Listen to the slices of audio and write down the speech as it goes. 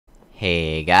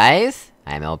Hey guys,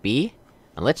 I'm LB,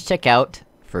 and let's check out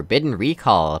Forbidden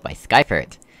Recall by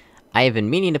Skyferret. I have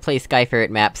been meaning to play Skyferret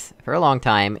maps for a long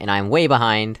time, and I'm way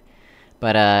behind,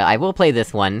 but I will play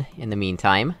this one in the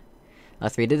meantime.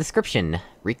 Let's read the description.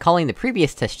 Recalling the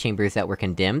previous test chambers that were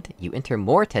condemned, you enter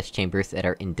more test chambers that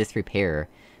are in disrepair.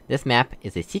 This map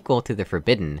is a sequel to the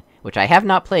Forbidden, which I have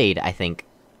not played, I think.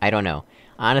 I don't know.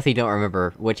 I honestly don't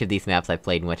remember which of these maps I've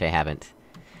played and which I haven't.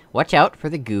 Watch out for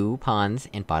the goo, ponds,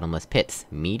 and bottomless pits.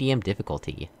 Medium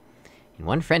difficulty. And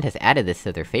one friend has added this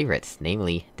to their favorites,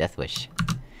 namely Deathwish.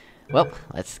 Well,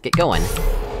 let's get going.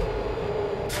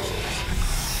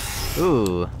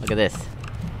 Ooh, look at this.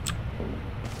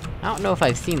 I don't know if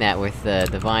I've seen that with the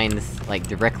vines, like,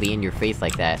 directly in your face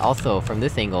like that. Also, from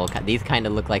this angle, these kinda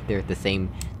look like they're at the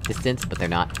same distance, but they're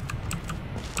not.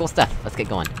 Cool stuff, let's get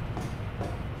going.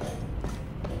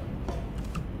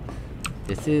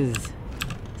 This is...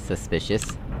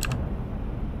 suspicious.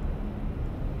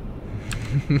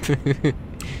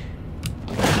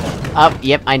 Oh,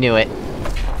 yep, I knew it.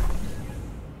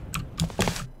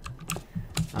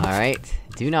 Alright.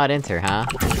 Do not enter, huh?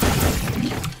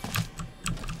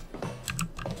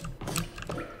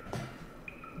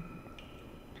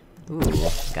 Ooh,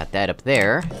 got that up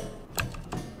there.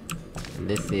 And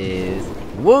this is...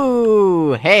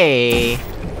 Woo! Hey!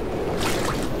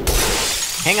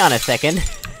 Hang on a second.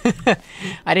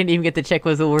 I didn't even get to check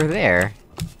what's over there.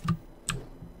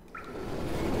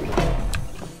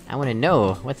 I wanna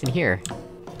know, what's in here?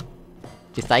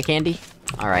 Just eye candy?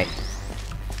 Alright.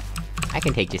 I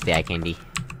can take just the eye candy.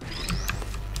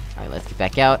 Alright, let's get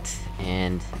back out,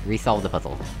 and resolve the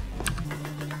puzzle.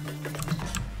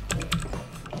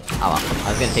 Oh well, I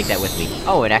was gonna take that with me.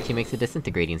 Oh, it actually makes a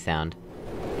disintegrating sound.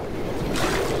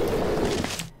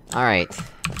 Alright.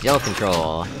 Gel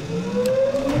control.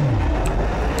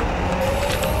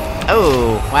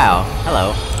 Oh, wow.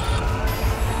 Hello.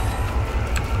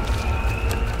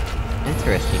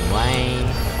 Interesting, why...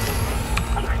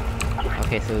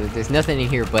 Okay, so there's nothing in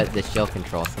here but the shell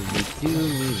control, so we do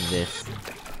need this...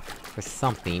 for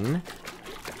something.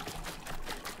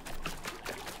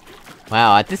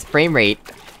 Wow, at this frame rate...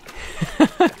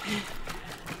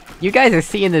 You guys are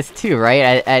seeing this too,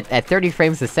 right? At 30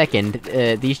 frames a second,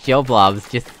 these gel blobs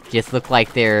just look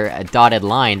like they're a dotted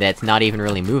line that's not even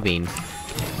really moving.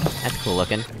 That's cool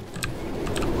looking.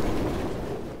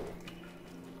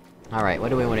 Alright, what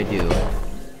do we wanna do?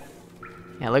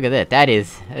 Yeah, look at that, that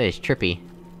is trippy.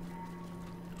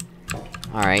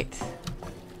 Alright.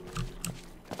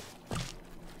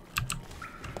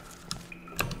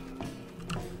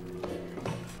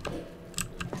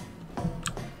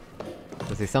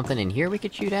 Was there something in here we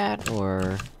could shoot at,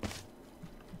 or...?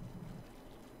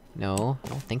 No, I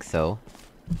don't think so.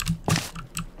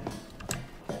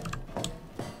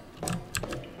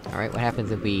 Alright, what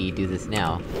happens if we do this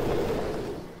now?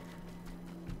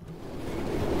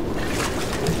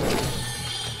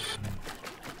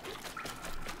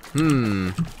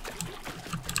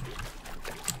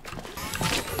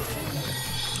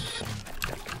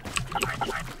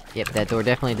 Yep, that door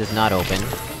definitely does not open.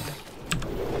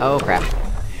 Oh, crap.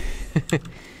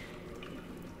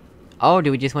 Oh, do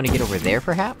we just want to get over there,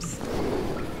 perhaps?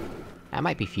 That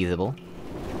might be feasible.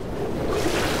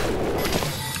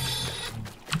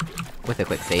 With a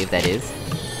quick save, that is.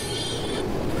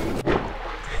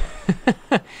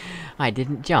 I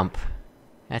didn't jump.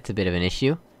 That's a bit of an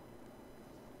issue.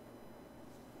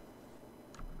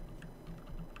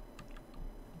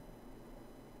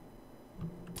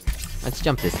 Let's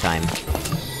jump this time.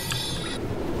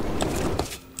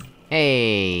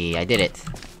 Hey, I did it.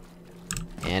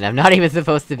 And I'm not even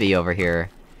supposed to be over here.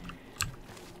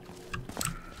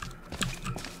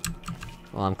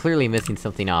 Well, I'm clearly missing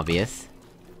something obvious.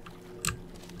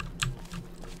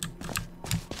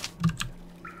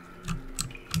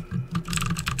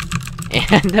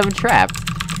 And I'm trapped!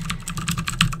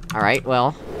 Alright,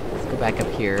 well, let's go back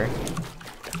up here.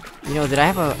 You know,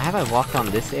 have I walked on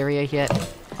this area yet?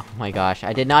 Oh my gosh,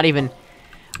 I did not even...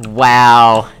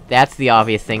 Wow! That's the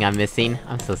obvious thing I'm missing.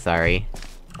 I'm so sorry.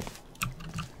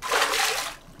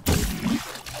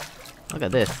 Look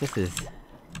at this, this is...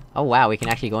 Oh wow, we can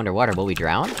actually go underwater. Will we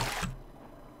drown?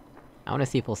 I wanna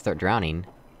see if we'll start drowning.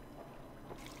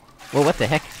 Whoa, what the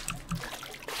heck?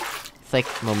 It's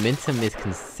like, momentum is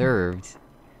conserved.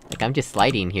 Like, I'm just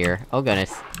sliding here. Oh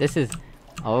goodness, this is...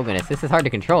 Oh goodness, this is hard to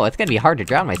control. It's gonna be hard to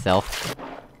drown myself.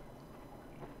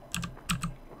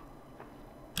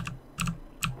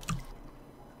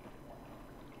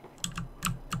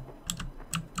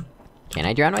 Can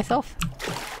I drown myself?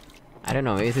 I don't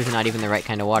know, maybe this is not even the right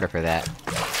kind of water for that.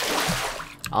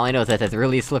 All I know is that that's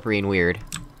really slippery and weird.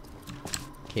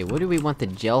 Okay, what do we want the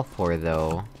gel for,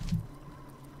 though?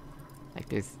 Like,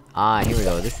 there's... Ah, here we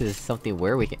go, this is something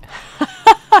where we can...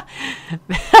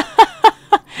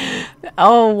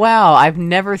 Oh wow, I've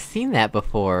never seen that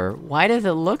before! Why does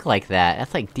it look like that?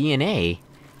 That's like DNA!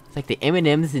 It's like the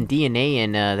M&Ms and DNA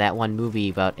in, that one movie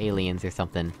about aliens or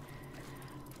something.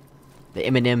 The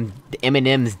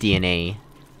M&M's DNA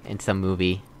in some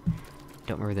movie.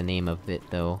 Don't remember the name of it,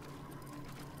 though.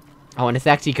 Oh, and it's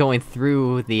actually going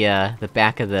through the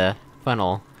back of the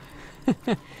funnel.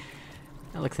 That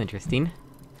looks interesting.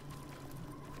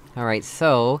 Alright,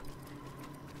 so...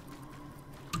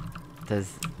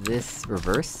 Does this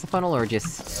reverse the funnel, or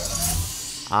just...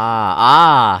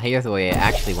 Here's the way I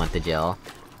actually want the gel.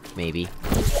 Maybe.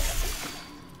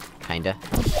 Kinda.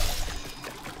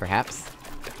 Perhaps?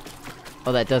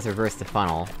 Oh, that does reverse the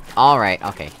funnel. Alright,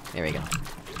 okay, there we go.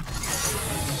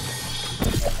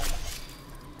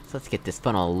 So let's get this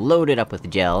funnel loaded up with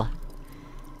gel.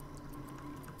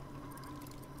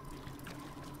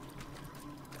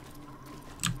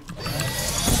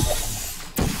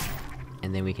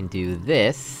 And then we can do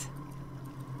this.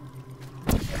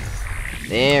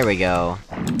 There we go.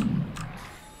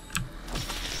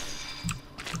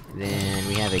 Then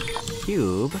we have a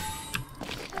cube.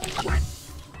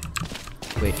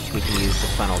 Which we can use the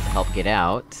funnel to help get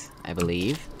out, I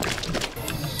believe.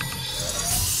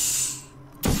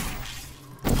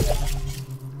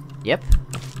 Yep.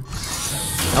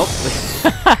 Nope.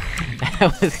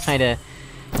 That was kinda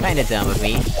dumb of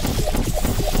me.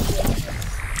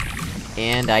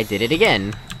 And I did it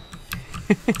again!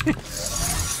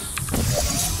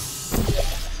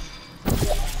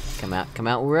 Come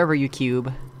out wherever you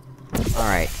cube.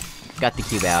 Alright, got the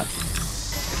cube out.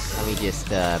 Let me just,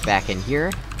 back in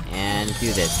here, and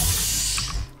do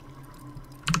this.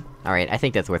 Alright, I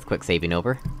think that's worth quick saving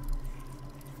over.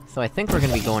 So I think we're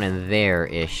gonna be going in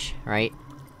there-ish, right?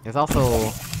 There's also...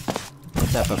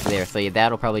 stuff up there, so yeah,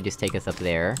 that'll probably just take us up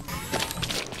there.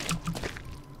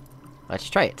 Let's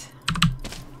try it.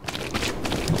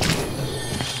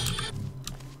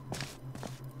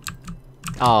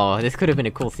 Oh, this could've been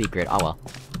a cool secret, oh well.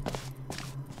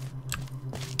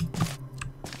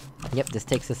 Yep, this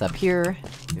takes us up here.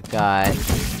 We've got...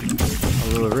 a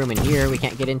little room in here we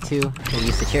can't get into. Can we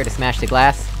use the chair to smash the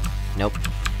glass? Nope.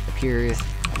 Appears...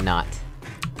 not.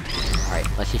 Alright,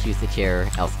 let's just use the chair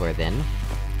elsewhere then.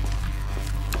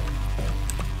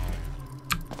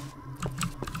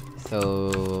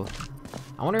 So...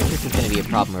 I wonder if this is gonna be a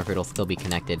problem, or if it'll still be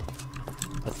connected.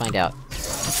 Let's find out.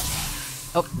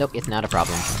 Oh, nope, it's not a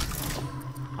problem.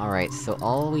 Alright, so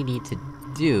all we need to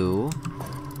do...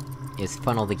 is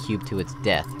funnel the cube to its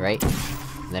death, right?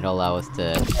 And that'll allow us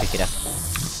to pick it up.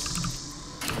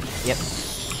 Yep.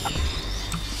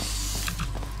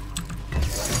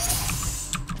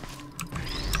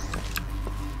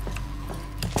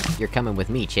 You're coming with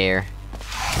me, chair.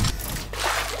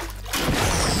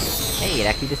 Hey, it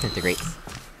actually disintegrates.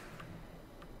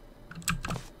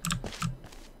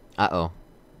 Uh-oh.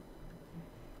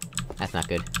 That's not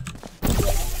good.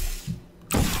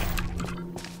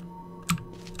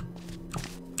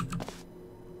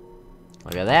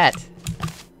 Look at that!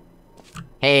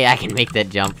 Hey, I can make that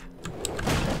jump!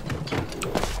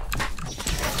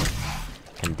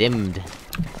 Condemned.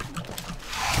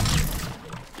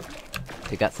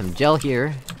 We got some gel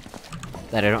here,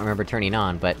 that I don't remember turning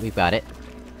on, but we've got it.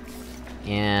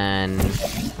 And...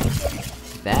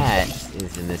 that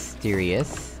is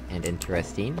mysterious and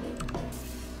interesting.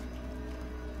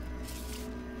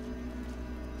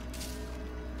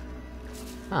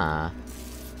 Huh.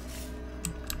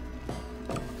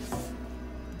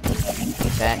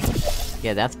 That...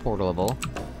 yeah, that's portable.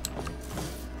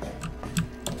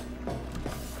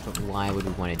 But why would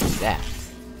we want to do that?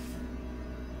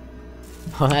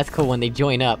 Oh, that's cool when they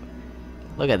join up!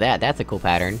 Look at that, that's a cool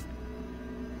pattern.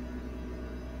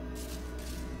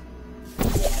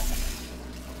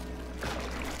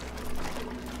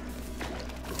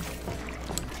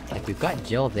 Like, we've got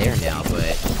gel there now,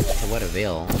 but... to what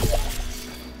avail?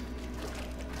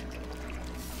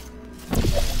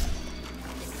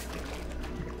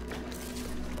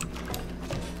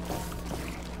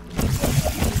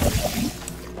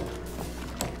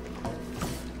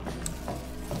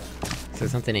 Is there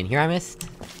something in here I missed?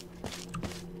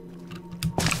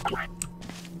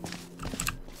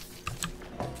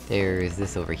 There's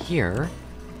this over here.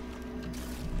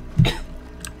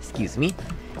 Excuse me.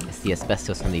 It's the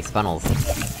asbestos from these funnels.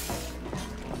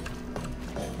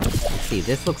 Let's see,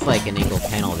 this looks like an angled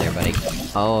panel there, but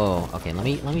oh, okay, let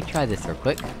me try this real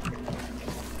quick.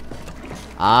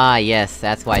 Ah, yes,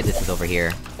 that's why this is over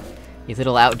here. These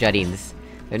little outjuttings.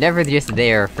 They're never just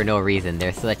there for no reason,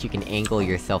 they're so that you can angle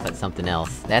yourself at something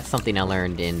else. That's something I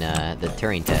learned in, the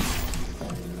Turing test.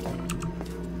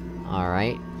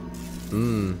 Alright.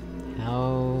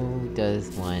 How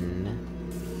does one...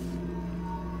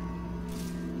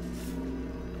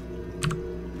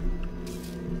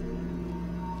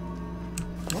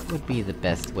 What would be the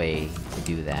best way to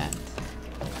do that?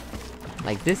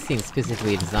 Like, this seems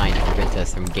specifically designed to prevent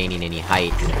us from gaining any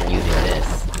height using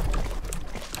this.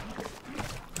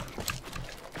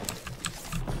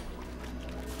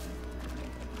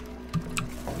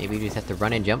 Maybe we just have to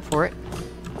run and jump for it?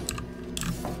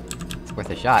 It's worth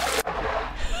a shot.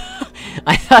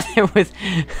 I thought there was...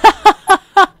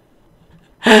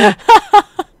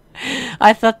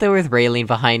 I thought there was railing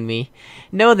behind me.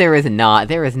 No, there is not.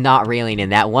 There is not railing in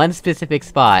that one specific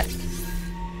spot.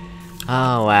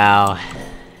 Oh, wow.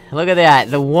 Look at that!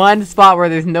 The one spot where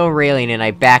there's no railing and I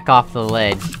back off the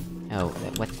ledge. Oh,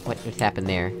 what just happened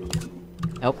there?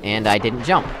 Oh, and I didn't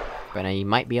jump. But I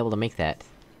might be able to make that.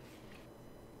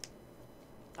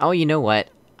 Oh, you know what?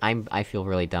 I feel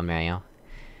really dumb right now.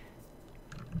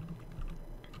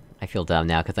 I feel dumb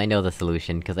now, cause I know the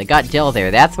solution, cause I got gel there,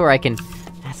 that's where I can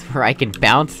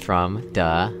bounce from,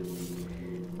 duh.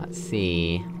 Let's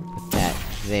see... Put that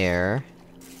there...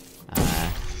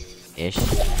 ish.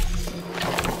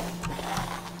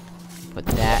 Put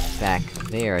that back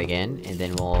there again, and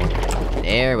then we'll...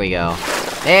 There we go!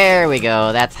 There we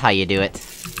go! That's how you do it!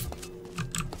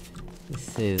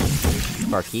 This is...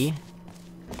 Sparky.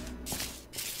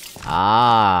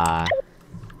 Ah!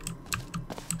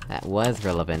 That was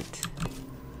relevant.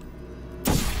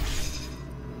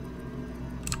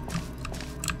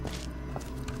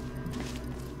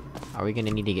 Are we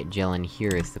gonna need to get gel in here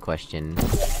is the question.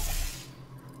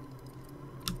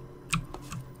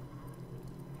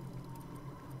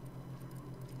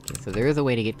 Okay, so there is a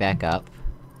way to get back up.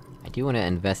 I do wanna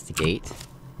investigate.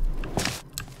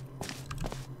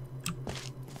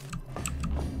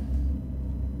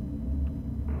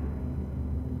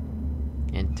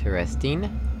 Interesting.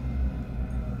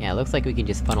 Yeah, it looks like we can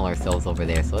just funnel ourselves over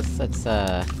there, so let's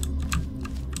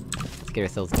get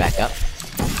ourselves back up.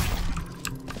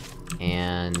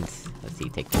 And... let's see,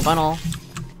 take the funnel,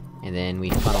 and then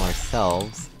we funnel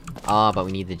ourselves. Ah, but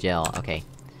we need the gel, okay.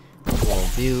 We'll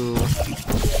do...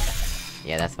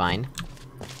 Yeah, that's fine.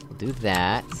 We'll do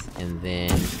that, and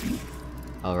then...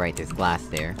 Oh right, there's glass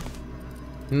there.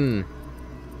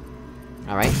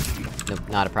 Alright. Nope,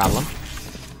 not a problem.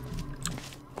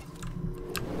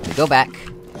 We go back,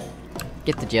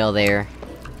 get the gel there,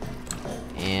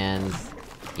 and...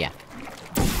 yeah.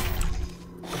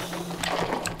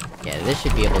 Yeah, this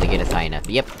should be able to get us high enough.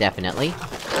 Yep, definitely.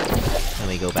 Then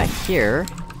we go back here,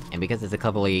 and because it's a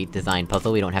cleverly designed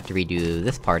puzzle, we don't have to redo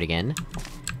this part again.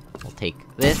 We'll take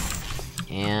this,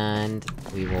 and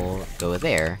we will go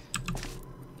there.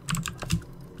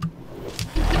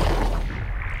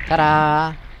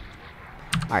 Ta-da!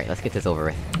 Alright, let's get this over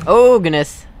with. Oh,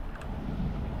 goodness!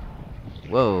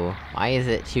 Whoa, why is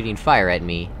it shooting fire at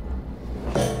me?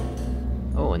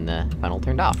 Oh, and the funnel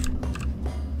turned off.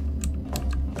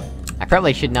 I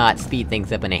probably should not speed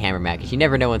things up in a hammer mat, cause you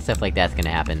never know when stuff like that's gonna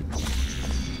happen.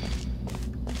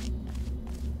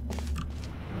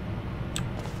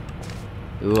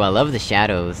 Ooh, I love the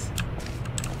shadows.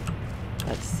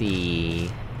 Let's see...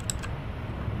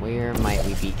 Where might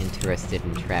we be interested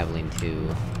in traveling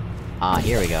to? Ah,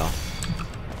 here we go.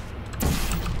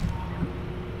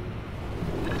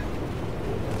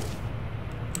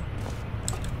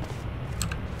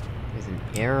 There's an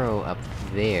arrow up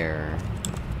there.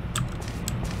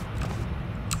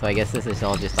 So I guess this is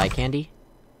all just eye candy?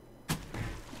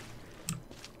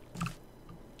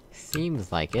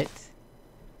 Seems like it.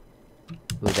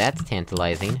 Ooh, that's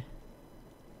tantalizing.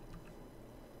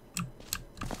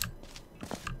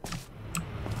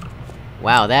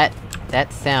 Wow, that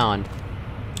sound...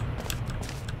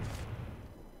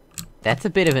 That's a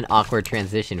bit of an awkward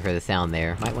transition for the sound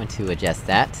there. Might want to adjust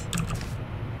that.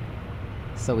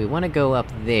 So we wanna go up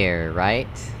there, right?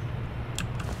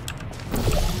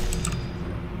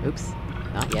 Oops.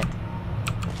 Not yet.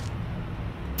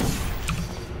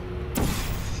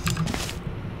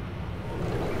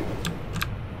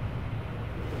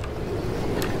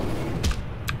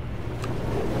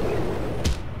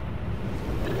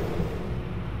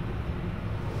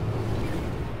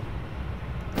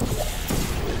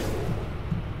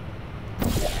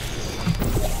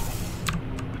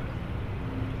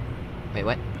 Wait,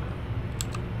 what?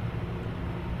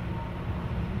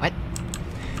 What?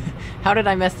 How did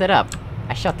I mess that up?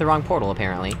 I shut the wrong portal,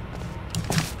 apparently.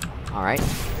 Alright.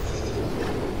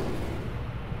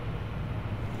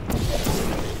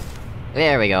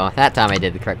 There we go, that time I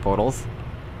did the correct portals.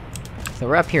 So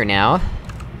we're up here now.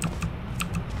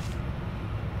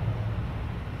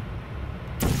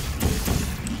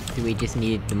 Do we just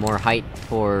need the more height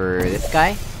for this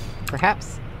guy?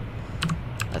 Perhaps?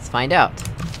 Let's find out.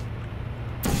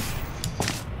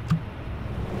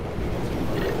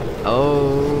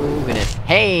 Oh, goodness.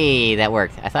 Hey! That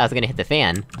worked. I thought I was gonna hit the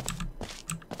fan.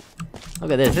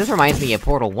 Look at this, this reminds me of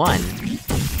Portal 1.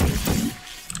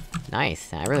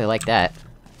 Nice, I really like that.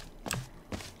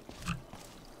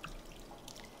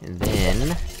 And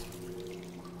then...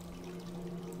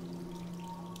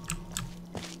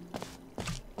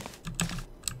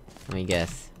 let me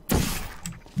guess.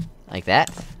 Like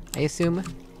that, I assume?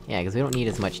 Yeah, because we don't need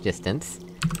as much distance.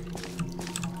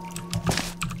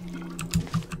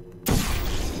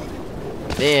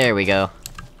 There we go.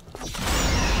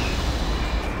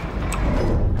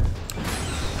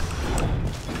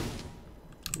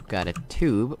 We've got a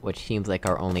tube, which seems like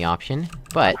our only option,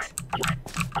 but...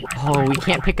 oh, we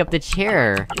can't pick up the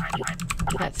chair!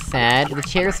 That's sad. The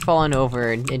chair's fallen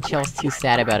over, and Chell's too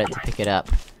sad about it to pick it up.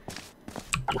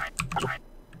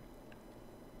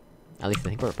 At least I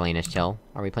think we're playing as Chell.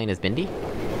 Are we playing as Bindi?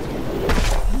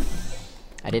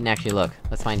 I didn't actually look.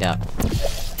 Let's find out.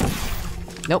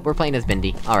 Nope, we're playing as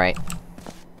Bindi. Alright.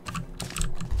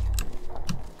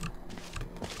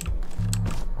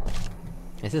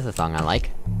 This is a song I like.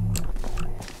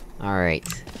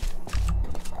 Alright.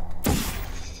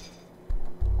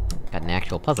 Got an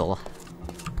actual puzzle.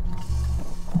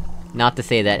 Not to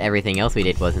say that everything else we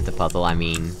did wasn't a puzzle, I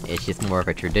mean, it's just more of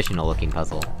a traditional-looking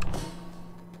puzzle.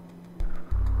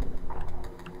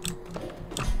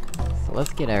 So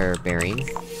let's get our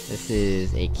bearings. This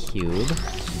is a cube.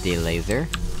 The laser.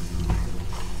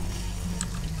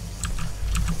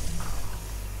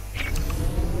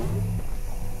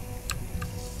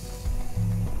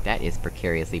 That is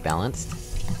precariously balanced.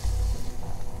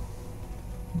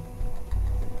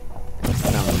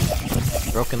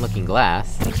 Some broken-looking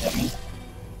glass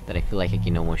that I feel like I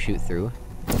can almost shoot through.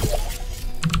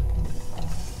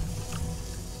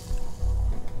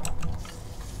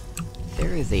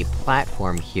 There is a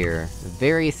platform here. A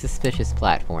very suspicious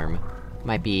platform.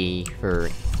 Might be for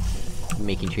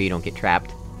making sure you don't get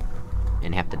trapped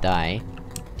and have to die.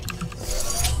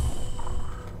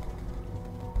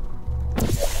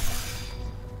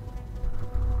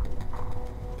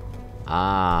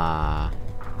 Ah.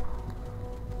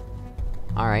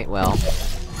 Alright, well...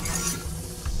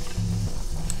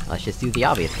 let's just do the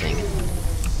obvious thing.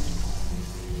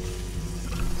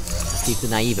 Let's see if the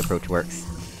naive approach works.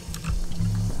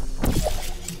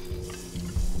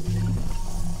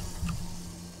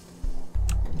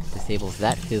 Disables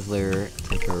that fizzler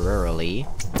temporarily.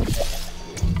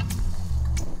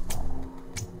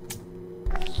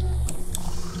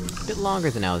 A bit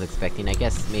longer than I was expecting. I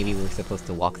guess maybe we were supposed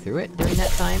to walk through it during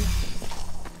that time?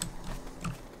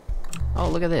 Oh,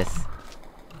 look at this!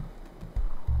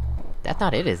 That's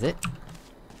not it, is it?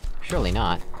 Surely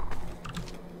not.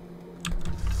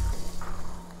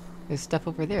 There's stuff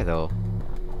over there, though.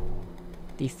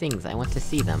 These things, I want to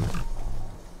see them.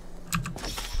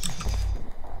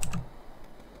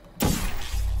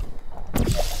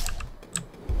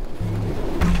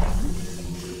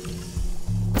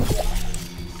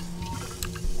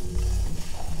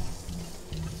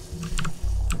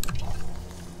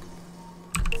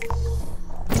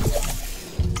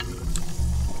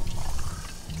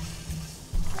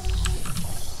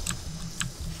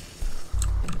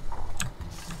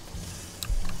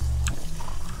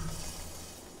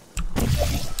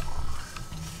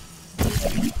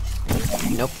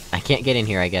 Nope, I can't get in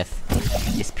here, I guess.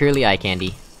 Just purely eye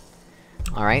candy.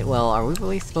 Alright, well, are we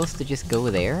really supposed to just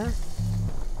go there?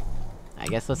 I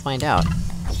guess let's find out.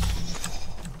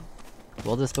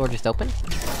 Will this door just open?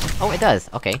 Oh, it does!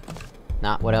 Okay.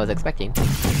 Not what I was expecting.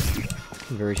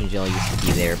 Conversion gel used to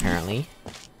be there, apparently.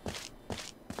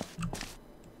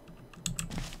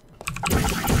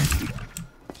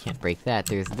 Can't break that.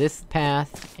 There's this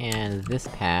path, and this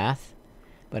path.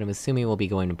 But I'm assuming we'll be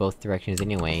going in both directions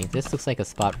anyway. This looks like a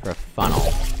spot for a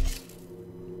funnel.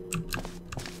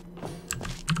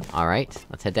 Alright,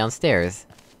 let's head downstairs.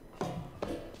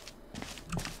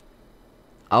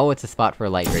 Oh, it's a spot for a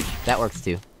light bridge. That works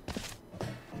too.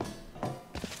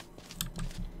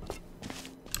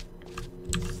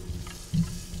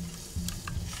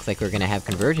 Looks like we're gonna have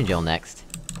conversion gel next.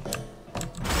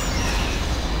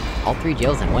 All 3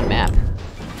 gels in one map.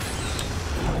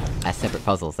 As separate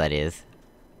puzzles, that is.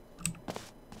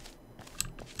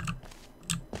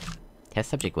 Test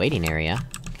subject waiting area.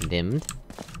 Condemned.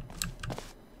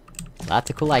 Lots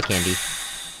of cool eye candy.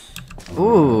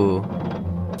 Ooh!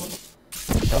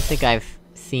 Don't think I've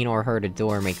seen or heard a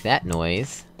door make that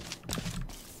noise.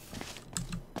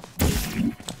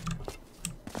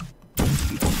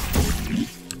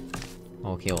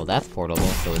 Okay, well that's portable,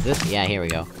 so is this- yeah, here we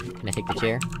go. Can I take the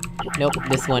chair? Nope,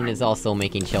 this one is also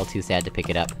making Shell too sad to pick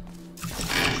it up.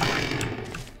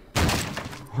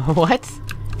 What?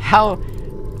 How-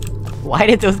 why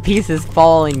did those pieces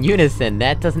fall in unison?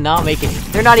 That does not make it-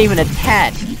 they're not even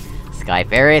attached!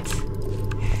 Skyferret!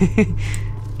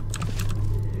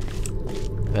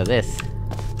 Look at this.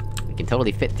 We can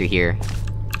totally fit through here.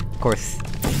 Of course,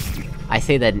 I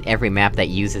say that in every map that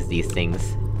uses these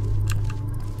things.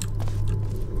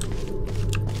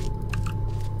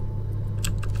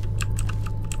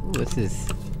 Ooh, this is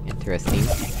interesting.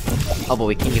 Oh, but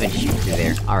we can't even shoot through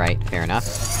there. Alright, fair enough.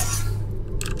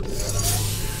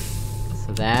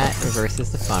 So that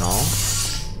reverses the funnel.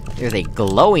 There's a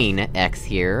glowing X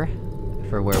here,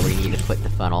 for where we need to put the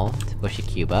funnel, to push a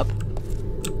cube up.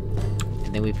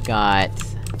 And then we've got...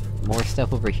 more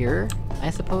stuff over here, I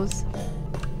suppose?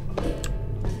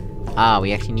 Ah,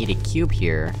 we actually need a cube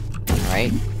here.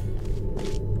 Alright.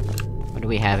 What do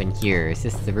we have in here? Is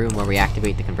this the room where we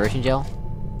activate the conversion gel?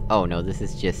 Oh no, this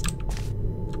is just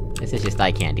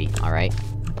eye candy, alright.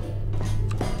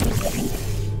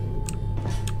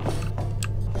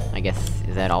 I guess,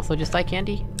 is that also just eye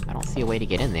candy? I don't see a way to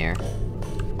get in there.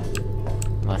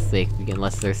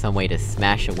 Unless there's some way to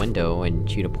smash a window and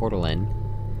shoot a portal in.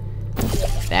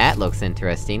 That looks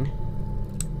interesting.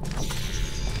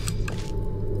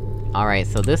 Alright,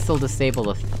 so this'll disable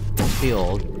the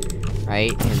field,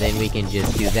 right? And then we can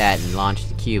just do that and launch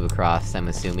the cube across, I'm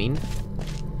assuming.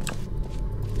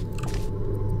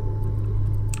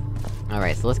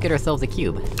 Alright, so let's get ourselves a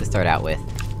cube, to start out with.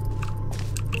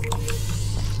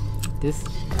 This...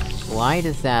 why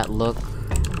does that look...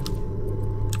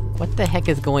 what the heck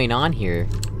is going on here?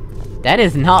 That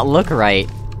does not look right!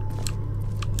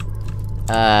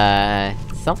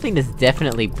 Something is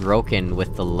definitely broken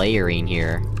with the layering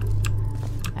here.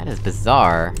 That is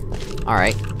bizarre.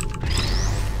 Alright.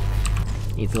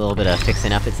 Needs a little bit of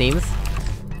fixing up, it seems.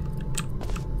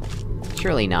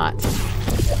 Surely not.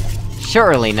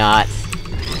 Surely not!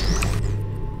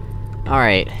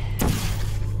 Alright.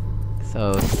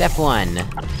 So, step 1.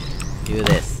 Do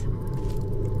this.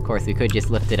 Of course, we could just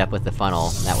lift it up with the funnel,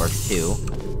 that works too.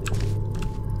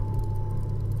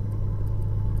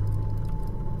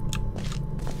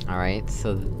 Alright,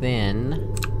 so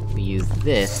then... we use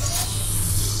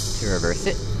this... to reverse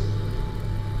it.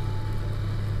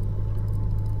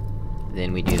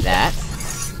 Then we do that.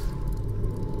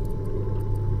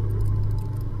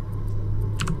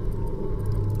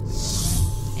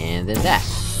 And then that.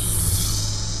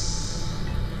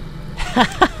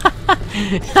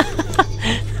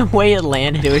 The way it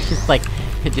landed, it was just like...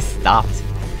 it just stopped.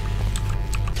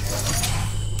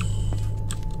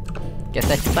 Guess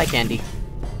that's just like candy.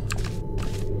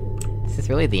 Is this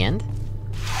really the end?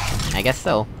 I guess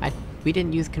so. We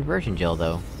didn't use conversion gel,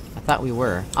 though. I thought we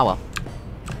were. Oh well.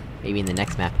 Maybe in the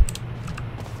next map.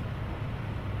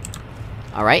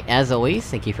 Alright, as always,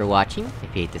 thank you for watching. If you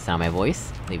hate the sound of my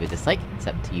voice, leave a dislike, it's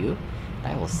up to you.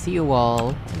 I will see you all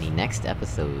in the next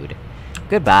episode.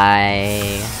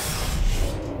 Goodbye!